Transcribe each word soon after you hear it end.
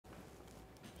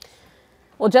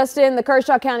Well, Justin, the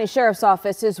Kershaw County Sheriff's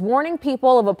Office is warning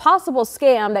people of a possible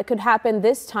scam that could happen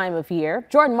this time of year.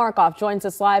 Jordan Markoff joins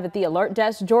us live at the alert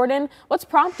desk. Jordan, what's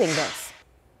prompting this?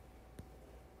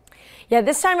 Yeah,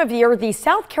 this time of year, the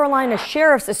South Carolina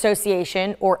Sheriff's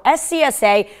Association, or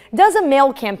SCSA, does a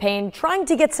mail campaign trying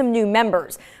to get some new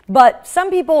members. But some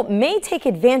people may take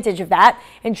advantage of that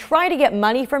and try to get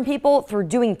money from people through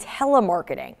doing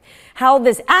telemarketing. How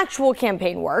this actual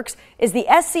campaign works is the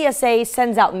SCSA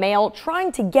sends out mail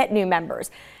trying to get new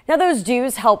members. Now, those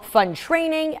dues help fund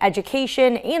training,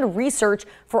 education, and research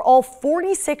for all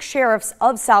 46 sheriffs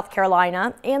of South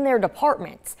Carolina and their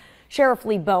departments. Sheriff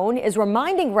Lee Bone is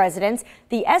reminding residents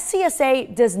the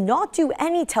SCSA does not do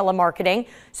any telemarketing,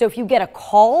 so if you get a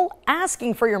call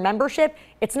asking for your membership,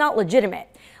 it's not legitimate.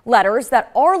 Letters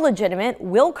that are legitimate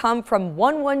will come from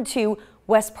 112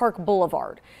 West Park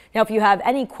Boulevard. Now, if you have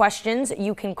any questions,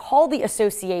 you can call the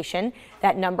association.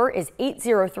 That number is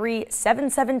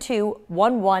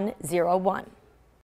 803-772-1101.